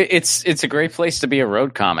 It's a great place to be a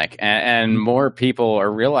road comic, and more people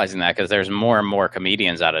are realizing that because there's more and more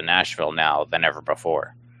comedians out of Nashville now than ever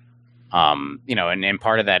before. And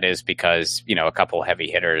part of that is because, a couple heavy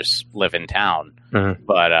hitters live in town,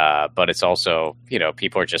 but it's also,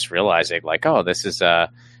 people are just realizing like, oh, this is,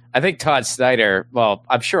 I think Todd Snyder, well,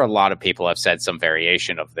 I'm sure a lot of people have said some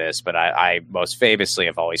variation of this, but I most famously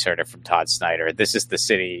have always heard it from Todd Snyder. This is the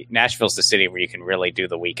city, Nashville's the city where you can really do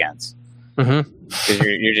the weekends. Because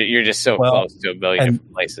you're just so close to a billion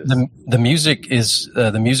different places. The music is,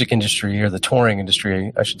 the music industry or the touring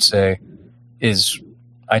industry, I should say, is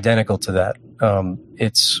identical to that.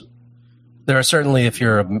 There are certainly, if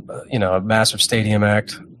you're a massive stadium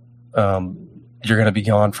act, you're going to be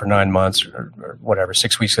gone for 9 months or whatever,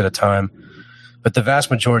 6 weeks at a time. But the vast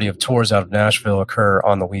majority of tours out of Nashville occur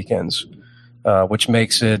on the weekends, which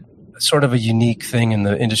makes it sort of a unique thing in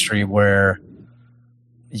the industry where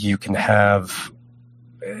you can have,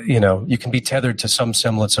 you can be tethered to some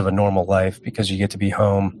semblance of a normal life because you get to be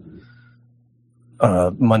home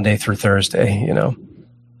Monday through Thursday,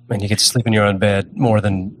 and you get to sleep in your own bed more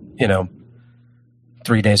than,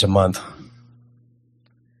 3 days a month.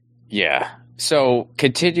 Yeah. So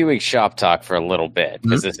continuing shop talk for a little bit,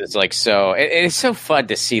 because this is like, it's so fun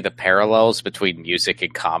to see the parallels between music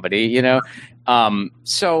and comedy,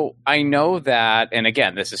 So I know that, and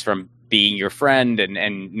again, this is from being your friend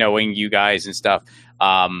and knowing you guys and stuff.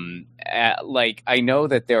 I know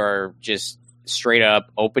that there are just straight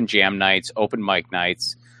up open jam nights, open mic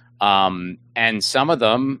nights. And some of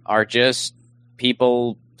them are just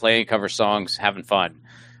people playing cover songs, having fun.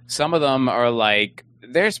 Some of them are like,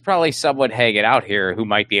 there's probably someone hanging out here who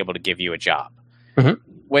might be able to give you a job.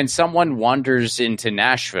 When someone wanders into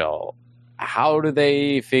Nashville, how do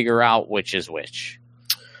they figure out which is which?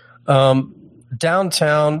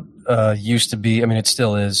 Downtown used to be, it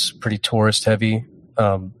still is pretty tourist heavy.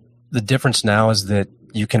 The difference now is that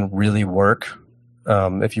you can really work.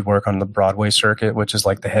 If you work on the Broadway circuit, which is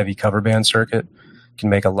like the heavy cover band circuit, you can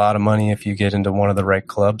make a lot of money if you get into one of the right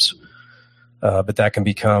clubs. But that can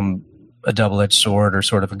become a double-edged sword or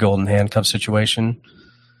sort of a golden handcuff situation.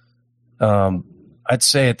 I'd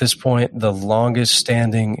say at this point, the longest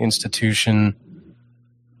standing institution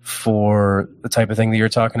for the type of thing that you're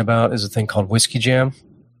talking about is a thing called Whiskey Jam.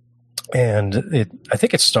 And I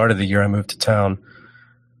think it started the year I moved to town.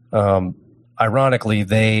 Ironically,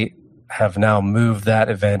 they have now moved that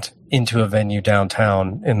event into a venue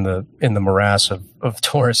downtown in the morass of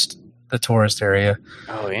the tourist area.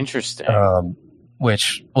 Oh, interesting.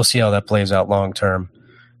 Which we'll see how that plays out long term.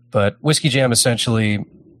 But Whiskey Jam essentially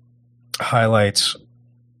highlights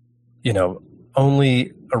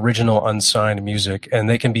only original unsigned music, and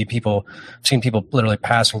they can be people. I've seen people literally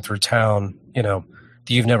passing through town, that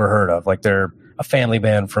you've never heard of. Like they're a family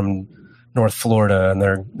band from North Florida, and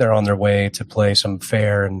they're on their way to play some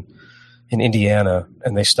fair in Indiana,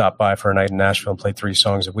 and they stop by for a night in Nashville and play 3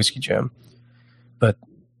 songs at Whiskey Jam. But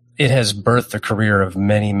it has birthed the career of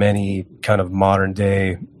many, many kind of modern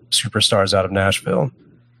day superstars out of Nashville.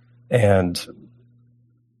 And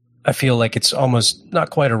I feel like it's almost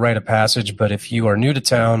not quite a rite of passage, but if you are new to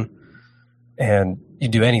town and you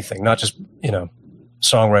do anything, not just,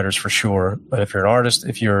 songwriters for sure, but if you're an artist,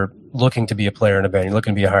 if you're looking to be a player in a band, you're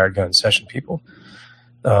looking to be a hired gun session people,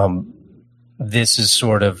 this is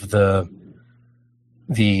sort of the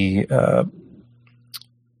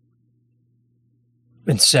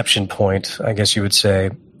inception point, I guess you would say.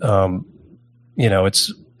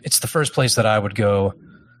 It's the first place that I would go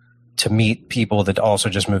to meet people that also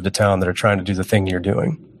just moved to town that are trying to do the thing you're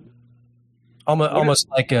doing. Almost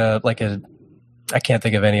like a I can't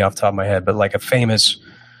think of any off the top of my head, but like a famous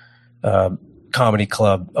comedy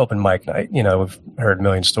club open mic night. We've heard a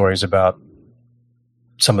million stories about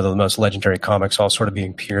some of the most legendary comics all sort of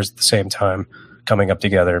being peers at the same time, coming up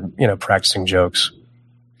together, practicing jokes.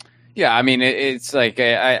 Yeah, I mean, it's like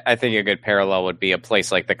I think a good parallel would be a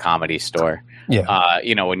place like the Comedy Store. Yeah.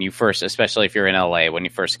 When you first, especially if you're in LA, when you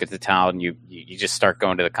first get to town, you just start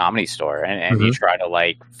going to the Comedy Store and you try to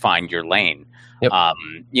like find your lane. Yep.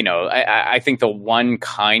 I think the one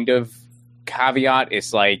kind of caveat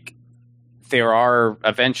is like there are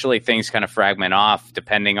eventually things kind of fragment off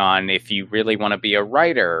depending on if you really want to be a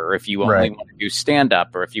writer or if you only want to do stand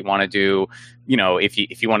up or if you want to do,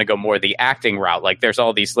 if you want to go more the acting route. Like there's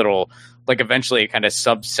all these little like eventually kind of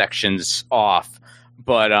subsections off.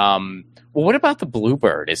 But well, what about the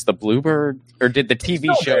Bluebird? Is the Bluebird or did the TV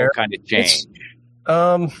show kind of change?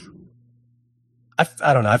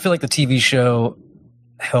 I don't know. I feel like the TV show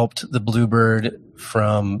helped the Bluebird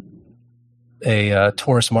from a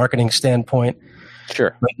tourist marketing standpoint.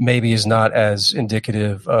 Sure. But maybe is not as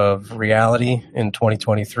indicative of reality in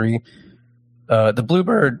 2023. The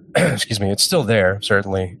Bluebird, excuse me, it's still there,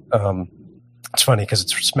 certainly. It's funny because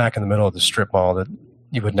it's smack in the middle of the strip mall that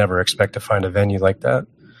you would never expect to find a venue like that.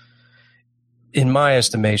 In my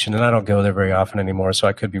estimation, and I don't go there very often anymore, so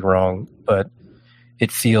I could be wrong, but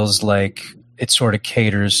it feels like it sort of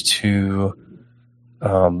caters to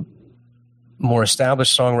more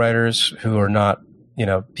established songwriters who are not,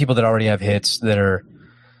 people that already have hits that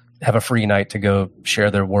have a free night to go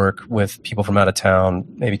share their work with people from out of town,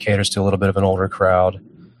 maybe caters to a little bit of an older crowd.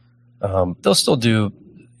 They'll still do,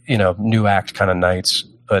 new act kind of nights,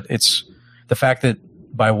 but it's the fact that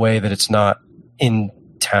by way that it's not in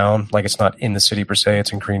town, like it's not in the city per se,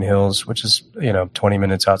 it's in Green Hills, which is, 20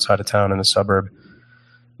 minutes outside of town in a suburb,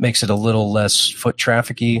 makes it a little less foot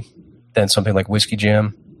trafficky than something like Whiskey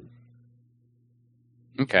Jam.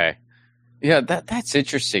 Okay. Yeah, that's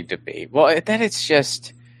interesting to me. Well, then it's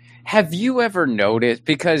just, have you ever noticed,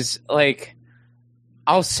 because like,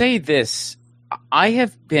 I'll say this,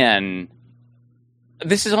 this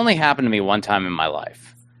has only happened to me one time in my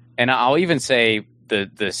life. And I'll even say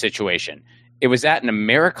the situation. It was at an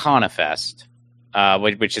Americana Fest,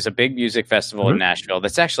 which is a big music festival in Nashville.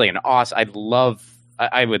 That's actually an awesome,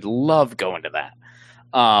 I would love going to that.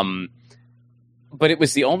 But it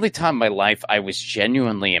was the only time in my life I was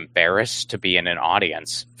genuinely embarrassed to be in an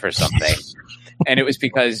audience for something. And it was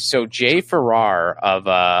because, Jay Farrar of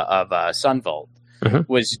Sunvolt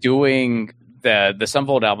was doing the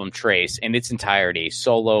Sunvolt album Trace in its entirety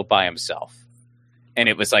solo by himself. And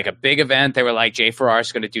it was like a big event. They were like, Jay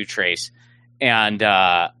Farrar's going to do Trace. And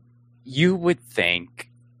you would think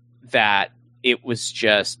that it was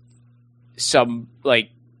just some like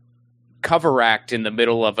cover act in the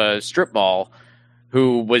middle of a strip mall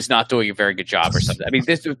who was not doing a very good job or something. I mean,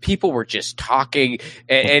 people were just talking,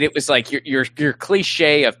 and it was like your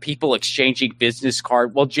cliche of people exchanging business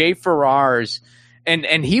card. Well, Jay Farrar's, and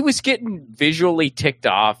he was getting visually ticked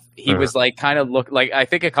off. He was like kind of like, I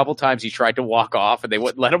think a couple times he tried to walk off and they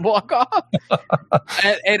wouldn't let him walk off.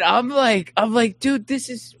 and I'm like, dude,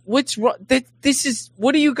 what's wrong?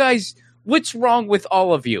 What are you guys, what's wrong with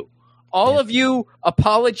all of you? All of you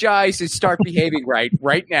apologize and start behaving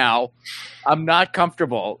right now. I'm not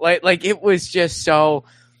comfortable. Like it was just so,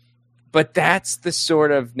 but that's the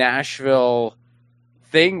sort of Nashville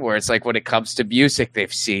thing where it's like when it comes to music,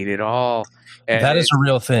 they've seen it all. And that is a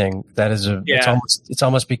real thing. That is it's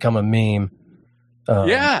almost become a meme.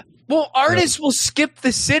 Yeah. Well, artists will skip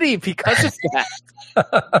the city because of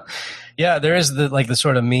that. Yeah, there is the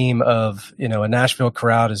sort of meme of, a Nashville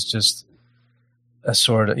crowd is just a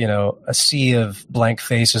sort of, a sea of blank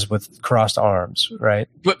faces with crossed arms, right?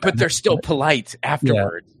 But they're still polite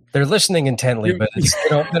afterwards. Yeah. They're listening intently, but they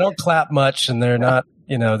don't clap much, and they're not,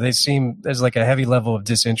 they seem, there's like a heavy level of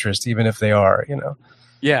disinterest, even if they are,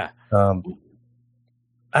 Yeah.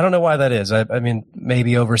 I don't know why that is. I mean,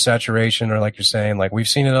 maybe oversaturation, or like you're saying, like we've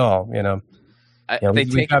seen it all, we've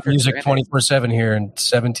got music 24/7 here in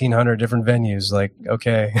 1,700 different venues. Like,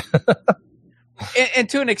 okay. And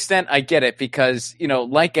to an extent, I get it because,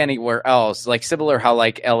 like anywhere else, like similar how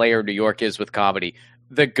like LA or New York is with comedy,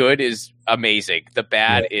 the good is amazing. The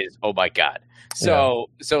bad is, oh my God. So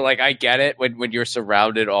like, I get it when you're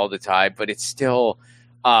surrounded all the time, but it's still,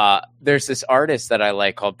 there's this artist that I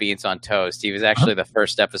like called Beans on Toast. He was actually the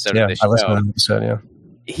first episode of the show. I listened to that episode,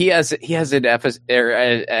 He has an episode,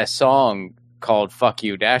 a song called "Fuck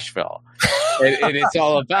You, Nashville," and it's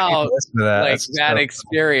all about that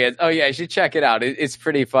experience. Oh yeah, you should check it out. It's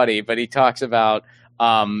pretty funny, but he talks about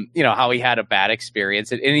how he had a bad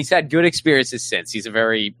experience, and he's had good experiences since. He's a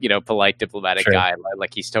very polite, diplomatic guy.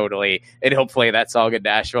 Like he's totally, and he'll play that song in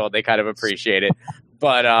Nashville, and they kind of appreciate it.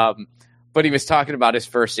 But he was talking about his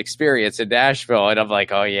first experience in Nashville, and I'm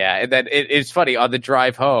like, oh yeah. And then it's funny, on the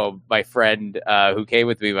drive home, my friend who came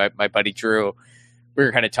with me, my buddy Drew, we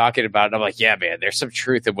were kind of talking about it, and I'm like, yeah, man, there's some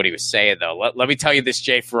truth in what he was saying, though. Let me tell you this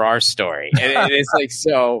Jay Farrar story. And it's like,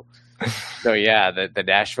 so yeah, the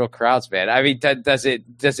Nashville crowds, man. I mean, does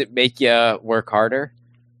it make you work harder?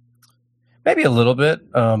 Maybe a little bit.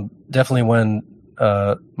 Definitely when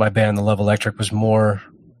my band, The Love Electric, was more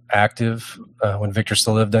active, when Victor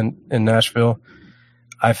still lived in Nashville,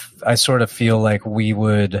 I sort of feel like we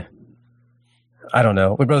would, I don't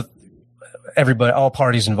know, everybody, all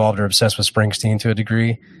parties involved are obsessed with Springsteen to a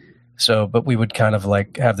degree. So, but we would kind of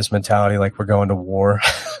like have this mentality like we're going to war,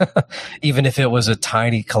 even if it was a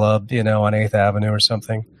tiny club, on 8th Avenue or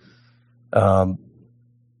something. But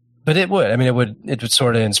it would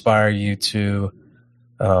sort of inspire you to,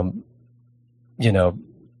 I'm going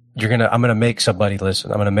to make somebody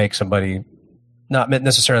listen. I'm going to make somebody not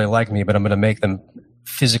necessarily like me, but I'm going to make them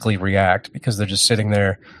physically react because they're just sitting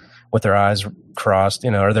there with their eyes crossed,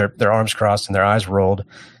 or their arms crossed and their eyes rolled,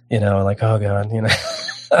 like, oh God,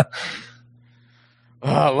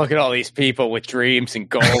 Oh, look at all these people with dreams and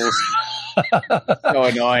goals. So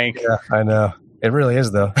annoying. Yeah, I know. It really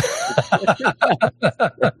is, though.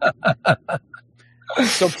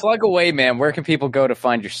 So plug away, man. Where can people go to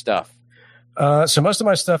find your stuff? So most of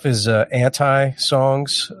my stuff is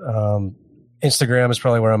anti-songs. Instagram is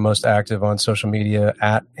probably where I'm most active on social media,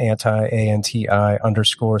 at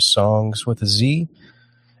anti_songs with a Z,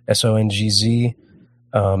 SONGZ.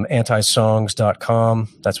 Antisongs.com.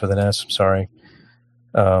 That's with an S. Sorry.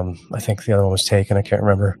 I think the other one was taken. I can't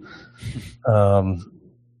remember.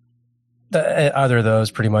 Either of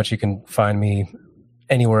those, pretty much, you can find me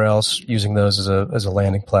anywhere else using those as a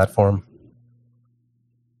landing platform.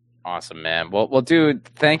 Awesome, man. Well, dude,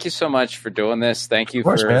 thank you so much for doing this. Thank you. Of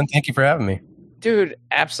course, man. Thank you for having me. Dude,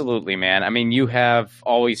 absolutely, man. I mean, you have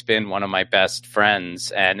always been one of my best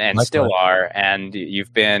friends and still are. And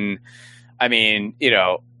you've been, I mean,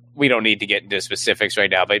 we don't need to get into specifics right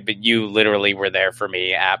now, but you literally were there for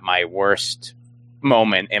me at my worst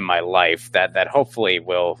moment in my life that hopefully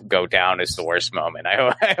will go down as the worst moment.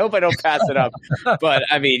 I hope I don't pass it up. But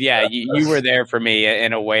I mean, yeah, you were there for me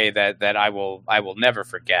in a way that I will never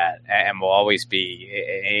forget and will always be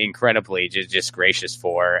incredibly just gracious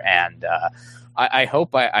for. And I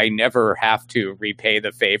hope I never have to repay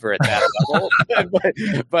the favor at that level.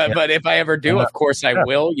 but if I ever do, of course I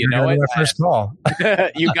will. You know it. First call.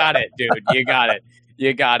 You got it, dude. You got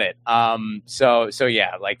it. So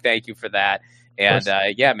yeah, like, thank you for that. And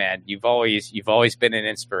yeah, man, you've always been an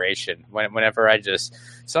inspiration. Whenever I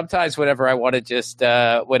want to just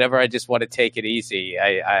want to take it easy,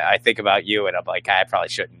 I think about you, and I'm like, I probably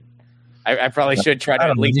shouldn't. I probably should try to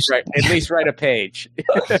at least write a page.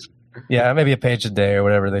 Yeah, maybe a page a day or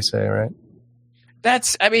whatever they say, right?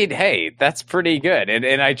 Hey, that's pretty good.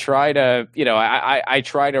 And I try to, I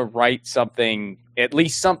try to write something, at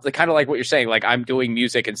least something kind of like what you're saying. Like, I'm doing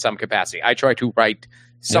music in some capacity. I try to write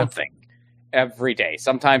something every day.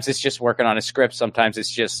 Sometimes it's just working on a script. Sometimes it's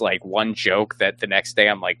just like one joke that the next day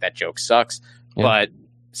I'm like, that joke sucks, but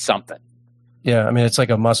something. Yeah. I mean, it's like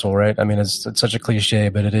a muscle, right? I mean, it's such a cliche,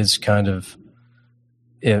 but it is kind of,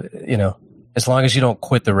 as long as you don't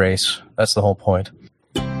quit the race, that's the whole point.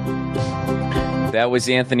 That was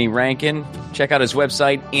Anthony Rankin. Check out his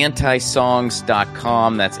website,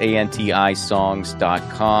 antisongs.com. That's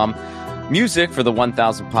ANTIsongs.com. Music for the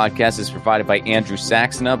 1000 podcast is provided by Andrew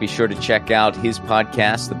Saxena. Be sure to check out his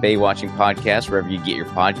podcast, the Bay Watching Podcast, wherever you get your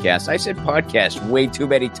podcasts. I said podcast way too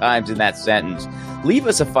many times in that sentence. Leave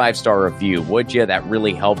us a 5-star review, would you? That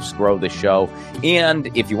really helps grow the show.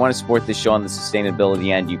 And if you want to support this show on the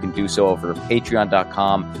sustainability end, you can do so over at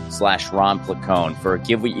patreon.com/Ron Placone. For a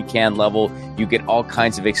give what you can level, you get all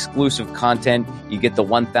kinds of exclusive content. You get the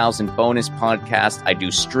 1000 bonus podcast. I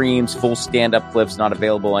do streams, full stand-up clips, not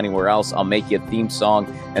available anywhere else. I'll make you a theme song,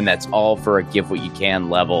 and that's all for a give what you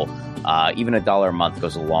can level. Even $1 a month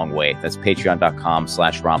goes a long way. That's patreon.com/Ron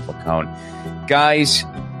Placone. Guys,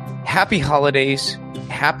 happy holidays.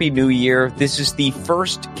 Happy New Year. This is the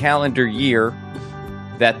first calendar year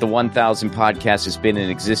that the 1000 podcast has been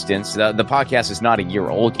in existence. The podcast is not a year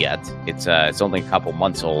old yet. It's only a couple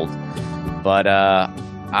months old. But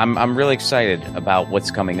I'm really excited about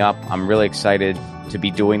what's coming up. I'm really excited to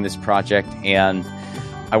be doing this project, and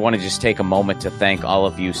I want to just take a moment to thank all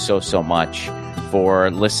of you so much for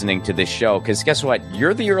listening to this show, because guess what?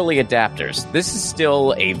 You're the early adapters. This is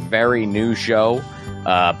still a very new show.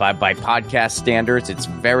 By podcast standards, it's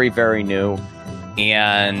very, very new,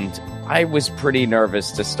 and I was pretty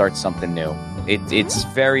nervous to start something new. It's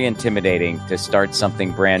very intimidating to start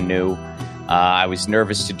something brand new. I was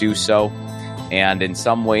nervous to do so, and in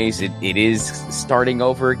some ways it is starting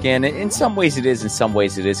over again. In some ways it is, in some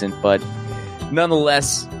ways it isn't, but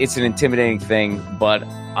nonetheless, it's an intimidating thing, but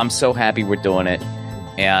I'm so happy we're doing it.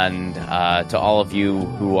 And to all of you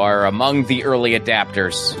who are among the early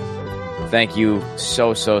adapters, thank you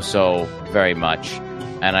so very much.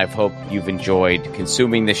 And I hope you've enjoyed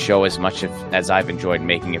consuming this show as much as I've enjoyed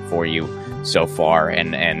making it for you so far.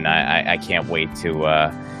 And I can't wait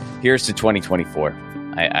to, here's to 2024.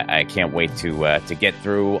 I can't wait to get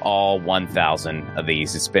through all 1,000 of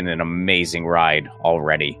these. It's been an amazing ride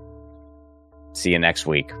already. See you next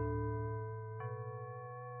week.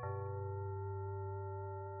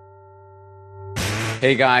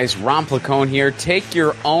 Hey guys, Ron Placone here. Take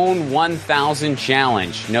your own 1,000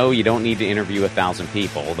 challenge. No, you don't need to interview 1,000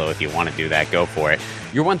 people, although if you want to do that, go for it.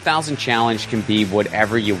 Your 1,000 challenge can be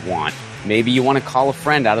whatever you want. Maybe you want to call a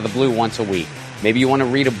friend out of the blue once a week. Maybe you want to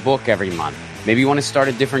read a book every month. Maybe you want to start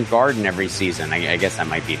a different garden every season. I guess that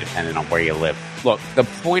might be dependent on where you live. Look, the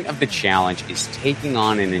point of the challenge is taking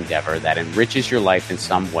on an endeavor that enriches your life in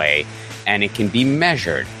some way, and it can be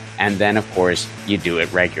measured. And then, of course, you do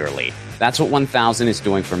it regularly. That's what 1,000 is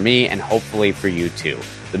doing for me, and hopefully for you too.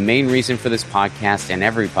 The main reason for this podcast and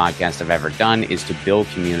every podcast I've ever done is to build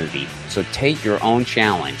community. So take your own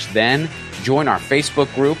challenge. Then join our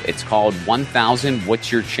Facebook group. It's called 1,000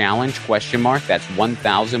 What's Your Challenge? ? That's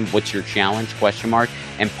 1,000 What's Your Challenge ?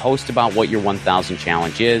 And post about what your 1,000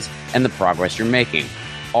 challenge is and the progress you're making.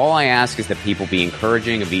 All I ask is that people be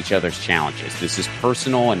encouraging of each other's challenges. This is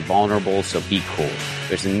personal and vulnerable, so be cool.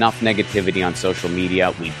 There's enough negativity on social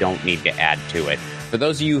media. We don't need to add to it. For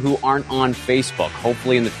those of you who aren't on Facebook,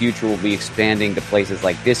 hopefully in the future we'll be expanding to places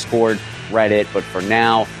like Discord, Reddit, but for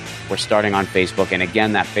now, we're starting on Facebook. And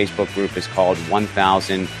again, that Facebook group is called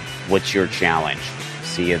 1,000 What's Your Challenge?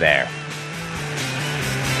 See you there.